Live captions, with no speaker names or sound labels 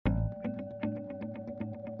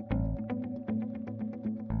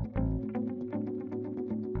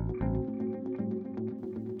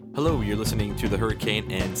Hello, you're listening to the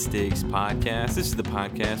Hurricane and Stigs podcast. This is the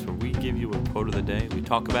podcast where we give you a quote of the day. We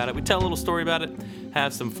talk about it, we tell a little story about it,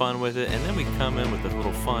 have some fun with it, and then we come in with a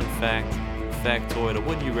little fun fact, factoid, or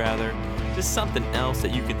would you rather, just something else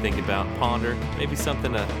that you can think about, ponder, maybe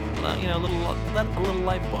something let a little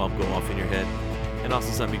light bulb go off in your head, and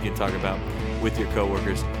also something you can talk about with your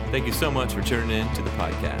coworkers. Thank you so much for tuning in to the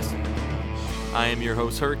podcast. I am your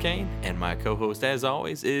host, Hurricane, and my co-host, as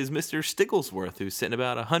always, is Mr. Stigglesworth, who's sitting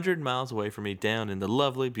about 100 miles away from me down in the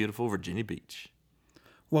lovely, beautiful Virginia Beach.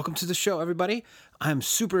 Welcome to the show, everybody. I'm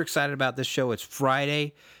super excited about this show. It's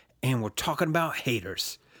Friday, and we're talking about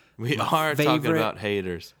haters. We are talking about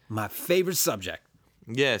haters. My favorite subject.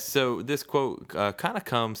 Yes, so this quote kind of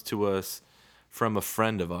comes to us from a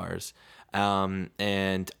friend of ours,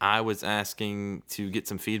 and I was asking to get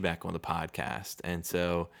some feedback on the podcast, and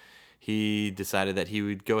so he decided that he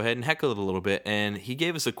would go ahead and heckle it a little bit, and he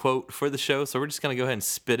gave us a quote for the show, so we're just going to go ahead and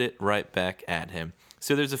spit it right back at him.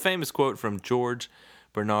 So there's a famous quote from George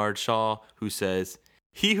Bernard Shaw who says,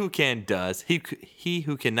 "He who can does, he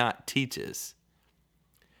who cannot teaches."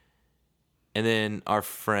 And then our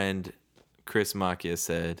friend Chris Macchia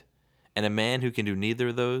said, "And a man who can do neither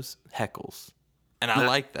of those heckles." And I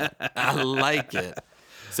like that. I like it.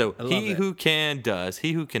 So he who can does,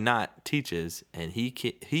 he who cannot teaches, and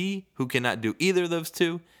he who cannot do either of those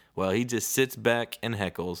two, well, he just sits back and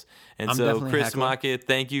heckles. And so, Chris Macchia,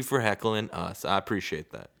 thank you for heckling us. I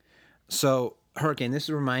appreciate that. So, Hurricane, this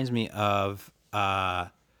reminds me of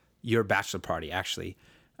your bachelor party, actually.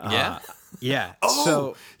 Yeah? Yeah. Oh,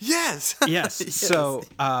 so, yes. yes. Yes. So,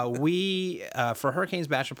 we, for Hurricane's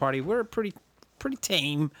bachelor party, we're pretty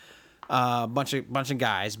tame. Bunch of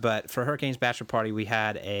guys, but for Hurricane's bachelor party, we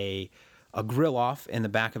had a grill off in the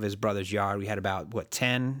back of his brother's yard. We had about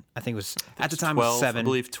 10, I think it was at the time 12, it was 7. I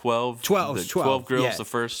believe 12. 12 grills, yeah. the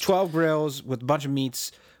first. 12 grills with a bunch of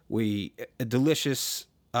meats. A delicious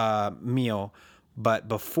meal. But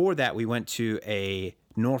before that, we went to a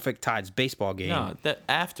Norfolk Tides baseball game. No, that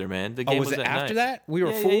after, man. The game was it at after night. that? We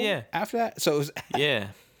were full after that? So it was Yeah. You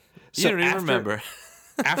So don't even after- remember.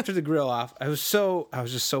 after the grill off, I was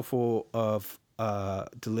just so full of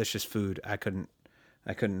delicious food. I couldn't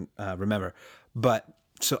remember. But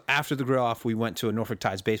so after the grill off, we went to a Norfolk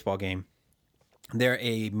Tides baseball game. They're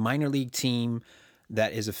a minor league team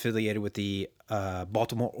that is affiliated with the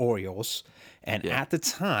Baltimore Orioles, and at the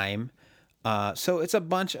time, so it's a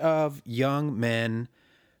bunch of young men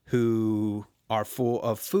who are full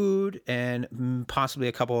of food and possibly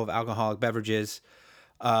a couple of alcoholic beverages.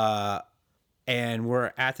 And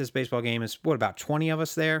we're at this baseball game. It's about 20 of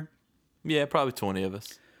us there? Yeah, probably 20 of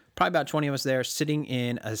us. Probably about 20 of us there, sitting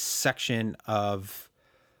in a section of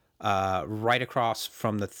right across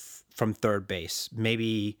from from third base,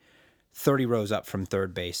 maybe 30 rows up from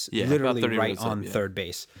third base, Yeah, literally about 30 right rows on up, yeah. third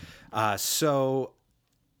base. So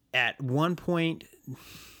at one point,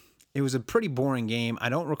 it was a pretty boring game. I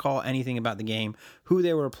don't recall anything about the game, who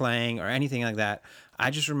they were playing, or anything like that. I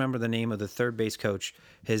just remember the name of the third base coach.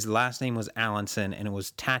 His last name was Allenson, and it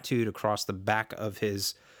was tattooed across the back of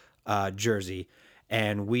his jersey.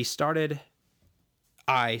 And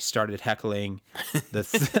I started heckling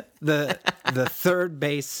the third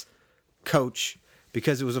base coach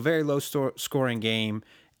because it was a very low scoring game,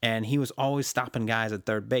 and he was always stopping guys at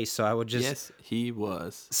third base. So I would just... Yes, he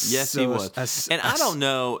was. Yes, he was. I don't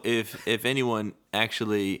know if anyone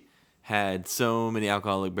actually had so many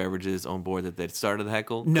alcoholic beverages on board that they started the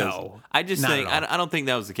heckle. No. I just not think, at all. I don't think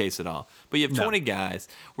that was the case at all. But you have 20 guys.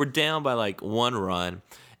 We're down by like one run,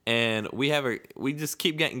 and we just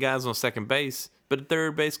keep getting guys on second base. But the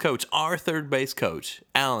third base coach, our third base coach,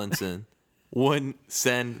 Allenson, wouldn't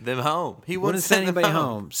send them home. He wouldn't send anybody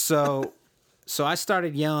home. So I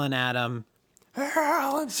started yelling at him, Hey,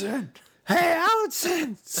 Allenson! "Hey,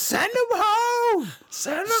 Allenson, send him home!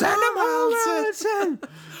 Send him home, Allenson!"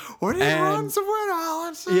 When he runs away,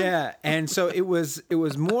 Allenson. Yeah, and so it was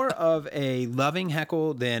more of a loving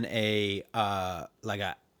heckle than a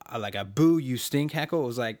like a boo you stink heckle. It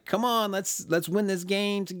was like, come on, let's win this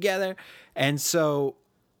game together. And so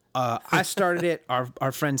I started it.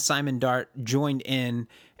 Our friend Simon Dart joined in,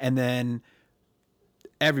 and then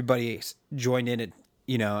everybody joined in it,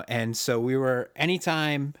 and so we were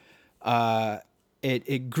anytime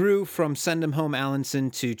it grew from "Send him home,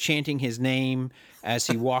 Allenson" to chanting his name as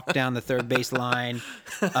he walked down the third base line.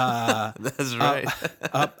 That's right.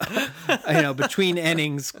 Up, between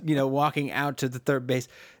innings, walking out to the third base.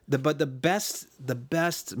 But the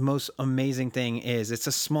best, most amazing thing is it's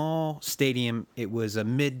a small stadium. It was a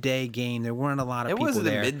midday game. There weren't a lot of people there. It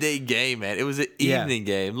wasn't a midday game, man. It was an evening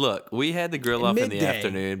game. Look, we had the grill off in the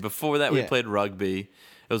afternoon. Before that, we played rugby.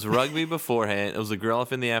 It was rugby beforehand. It was a grill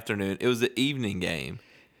off in the afternoon. It was the evening game.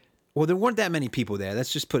 Well, there weren't that many people there.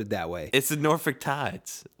 Let's just put it that way. It's the Norfolk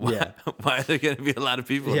Tides. Why are there going to be a lot of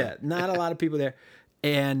people Yeah, there? not a lot of people there.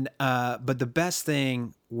 And but the best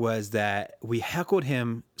thing was that we heckled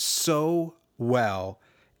him so well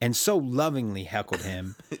and so lovingly heckled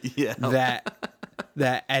him Yeah.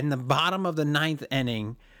 that at the bottom of the ninth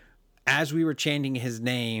inning, as we were chanting his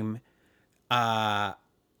name,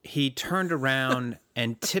 he turned around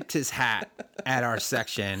and tipped his hat at our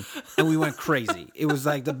section, and we went crazy. It was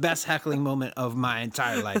like the best heckling moment of my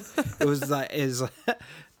entire life. It was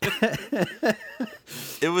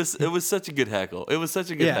It was such a good heckle. It was such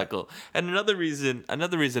a good Yeah. heckle. And another reason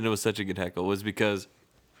it was such a good heckle was because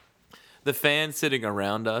the fans sitting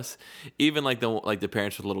around us, even like the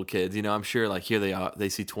parents with little kids, I'm sure like here they are, they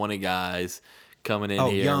see 20 guys coming in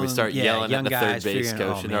here and we start yelling at the third base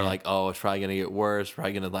coach and they're like, oh, it's probably gonna get worse,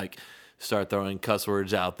 probably gonna like start throwing cuss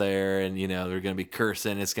words out there and they're gonna be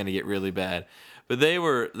cursing, it's gonna get really bad. But they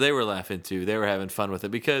were laughing too. They were having fun with it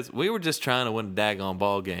because we were just trying to win a daggone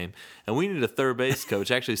ball game, and we needed a third base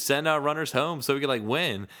coach actually send our runners home so we could like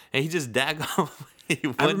win. And he just daggone.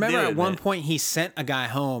 I remember at one point he sent a guy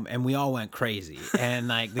home, and we all went crazy. And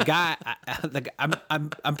like the guy,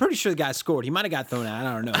 I'm pretty sure the guy scored. He might have got thrown out.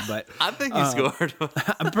 I don't know, but I think he scored.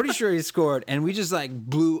 I'm pretty sure he scored. And we just like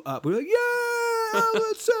blew up. We were like, yeah,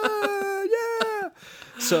 what's up? Yeah.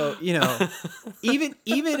 So even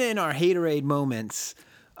in our haterade moments,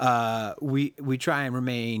 we try and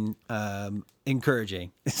remain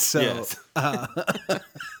encouraging. So Yes. but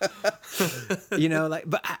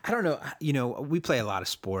I don't know. We play a lot of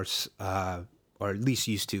sports, or at least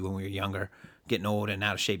used to when we were younger. Getting old and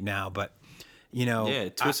out of shape now, but Yeah,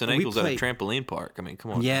 twisting ankles at a trampoline park. I mean,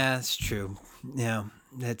 come on. Yeah, that's true. Yeah,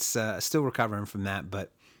 it's still recovering from that,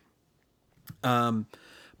 but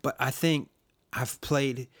I think I've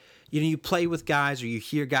played. You play with guys or you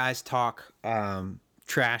hear guys talk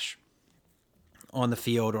trash on the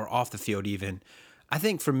field or off the field even. I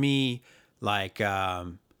think for me, like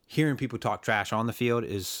hearing people talk trash on the field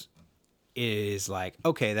is like,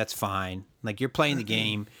 okay, that's fine. Like you're playing the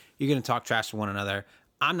game, you're going to talk trash to one another.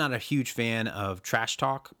 I'm not a huge fan of trash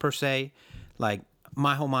talk per se. Like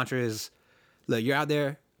my whole mantra is, look, you're out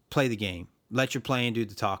there, play the game. Let your playing do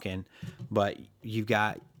the talking. But you've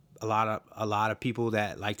got a lot of people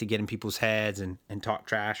that like to get in people's heads and talk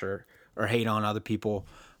trash or hate on other people.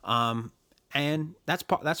 And that's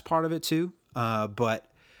part of it too. But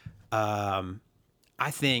I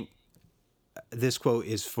think this quote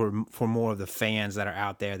is for more of the fans that are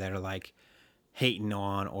out there that are like hating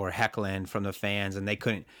on or heckling from the fans, and they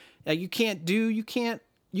couldn't. You can't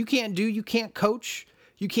coach,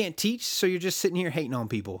 you can't teach, so you're just sitting here hating on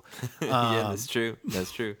people. Yeah, that's true. That's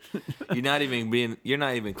true. You're not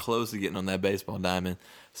even close to getting on that baseball diamond.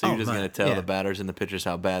 So you're just going to tell the batters and the pitchers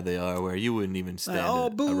how bad they are, where you wouldn't even stand a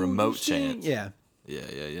remote chance. Yeah.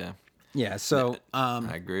 Yeah. So I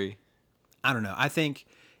agree. I don't know. I think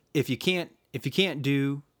if you can't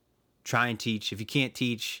do, try and teach. If you can't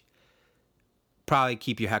teach, probably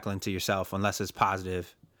keep your heckling to yourself unless it's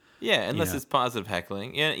positive. Yeah, unless it's positive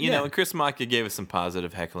heckling. Yeah, and Chris Maka gave us some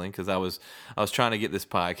positive heckling because I was trying to get this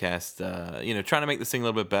podcast, trying to make this thing a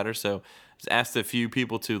little bit better. So just asked a few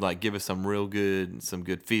people to like give us some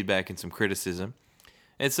good feedback and some criticism.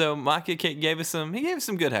 And so Maka gave us some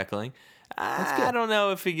good heckling. I don't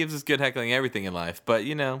know if he gives us good heckling everything in life, but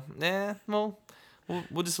we'll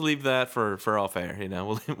just leave that for off air.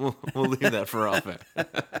 We'll leave that for off air.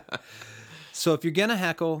 So if you're gonna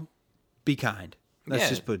heckle, be kind. Let's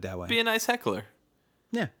just put it that way. Be a nice heckler.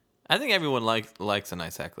 Yeah. I think everyone likes a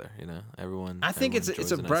nice heckler. Everyone. I think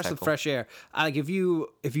it's a breath of fresh air. Like if you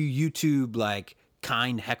YouTube like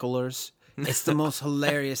kind hecklers, it's the most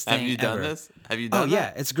hilarious thing. Have you done ever. this? Have you done? Oh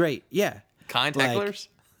yeah, it's great. Yeah. Kind hecklers.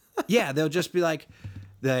 Yeah, they'll just be like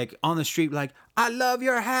on the street, like I love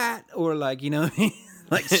your hat, or like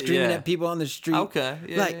like screaming at people on the street.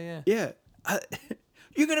 Okay. Yeah.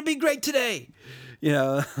 You're gonna be great today.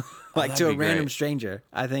 Like to a random stranger.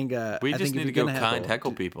 I think we just need to go kind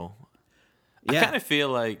heckle people. Yeah. I kind of feel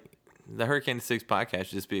like the Hurricane 6 podcast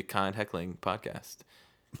should just be a kind heckling podcast.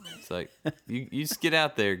 It's like you just get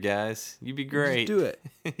out there, guys. You be great. You just do it.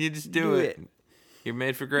 You just do it. You're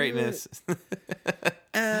made for greatness.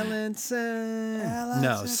 Allenson.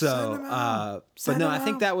 No, so but no, I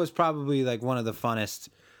think that was probably like one of the funnest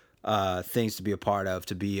things to be a part of.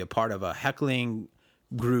 To be a part of a heckling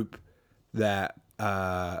group that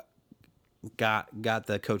got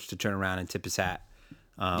the coach to turn around and tip his hat.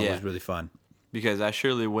 It was really fun. Because I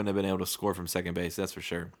surely wouldn't have been able to score from second base, that's for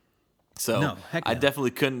sure. So no. I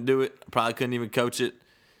definitely couldn't do it. Probably couldn't even coach it.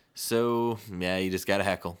 So, yeah, you just got to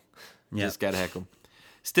heckle. Yep. Just got to heckle.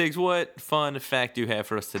 Stiggs, what fun fact do you have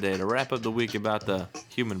for us today to wrap up the week about the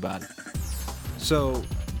human body? So,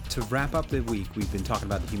 to wrap up the week, we've been talking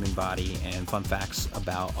about the human body and fun facts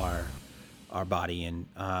about our body. And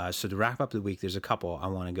so to wrap up the week, there's a couple I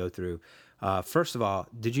want to go through. First of all,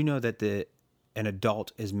 did you know that an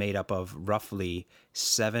adult is made up of roughly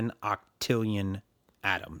 7 octillion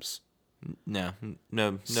atoms? No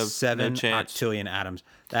 7 chance. octillion atoms.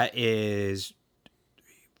 That is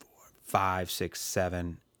 5, 6,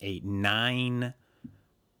 7, 8,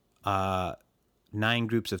 9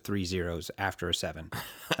 groups of 3 zeros after a 7.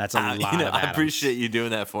 That's a lot of atoms. I appreciate you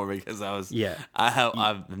doing that for me because I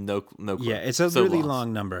have no clue. Yeah, it's a really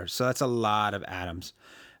long number, so that's a lot of atoms.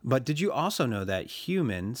 But did you also know that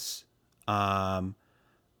humans, around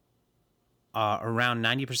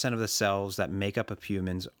 90% of the cells that make up of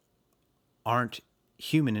humans aren't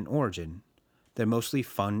human in origin? They're mostly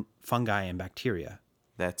fungi and bacteria.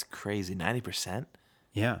 That's crazy. 90%?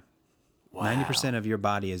 Yeah. Wow. 90% of your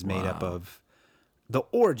body is made up of, the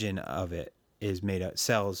origin of it is made up,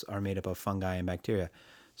 cells are made up of fungi and bacteria.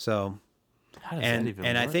 So, how does that even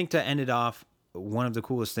work? I think to end it off, one of the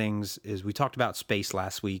coolest things is we talked about space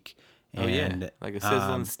last week. And, like a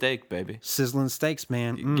sizzling steak, baby. Sizzling steaks,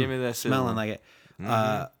 man. Give me that sizzling. Smelling like it.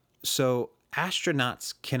 Mm-hmm. So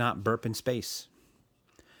astronauts cannot burp in space.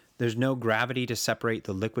 There's no gravity to separate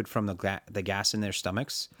the liquid from the gas in their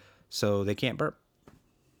stomachs, so they can't burp.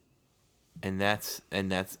 And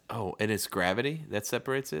it's gravity that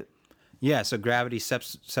separates it? Yeah, so gravity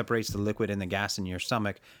separates the liquid and the gas in your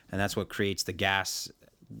stomach, and that's what creates the gas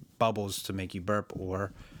bubbles to make you burp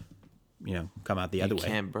or, come out the other way. You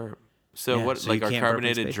can't burp. So yeah, are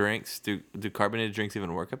carbonated drinks, do carbonated drinks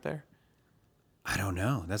even work up there? I don't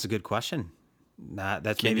know. That's a good question.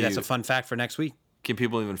 That's a fun fact for next week. Can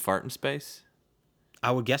people even fart in space?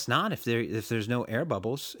 I would guess not if there's no air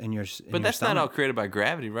bubbles in your stomach. But that's not all created by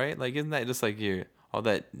gravity, right? Like, isn't that just like all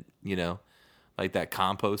that, like that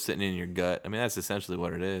compost sitting in your gut? I mean, that's essentially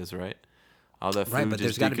what it is, right? All that food right, but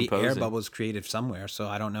there's got to be air decomposing. bubbles created somewhere. So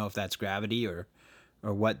I don't know if that's gravity or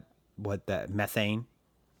what that methane.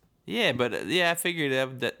 Yeah, but I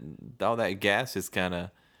figured that all that gas is kind of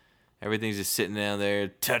everything's just sitting down there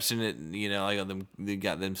touching it. Like they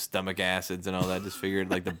got them stomach acids and all that. Just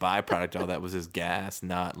figured like the byproduct of all that was just gas,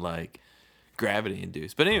 not like gravity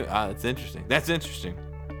induced. But anyway, it's interesting. That's interesting.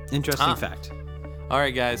 Interesting fact. All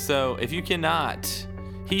right, guys. So if you cannot,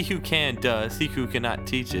 he who can does. He who cannot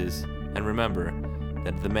teaches. And remember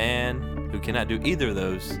that the man who cannot do either of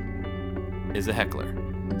those is a heckler.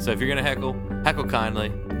 So if you're gonna heckle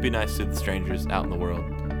kindly. Be nice to the strangers out in the world.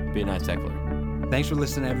 Be a nice heckler. Thanks for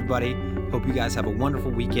listening, everybody. Hope you guys have a wonderful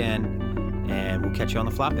weekend, and we'll catch you on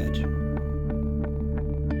the flop edge.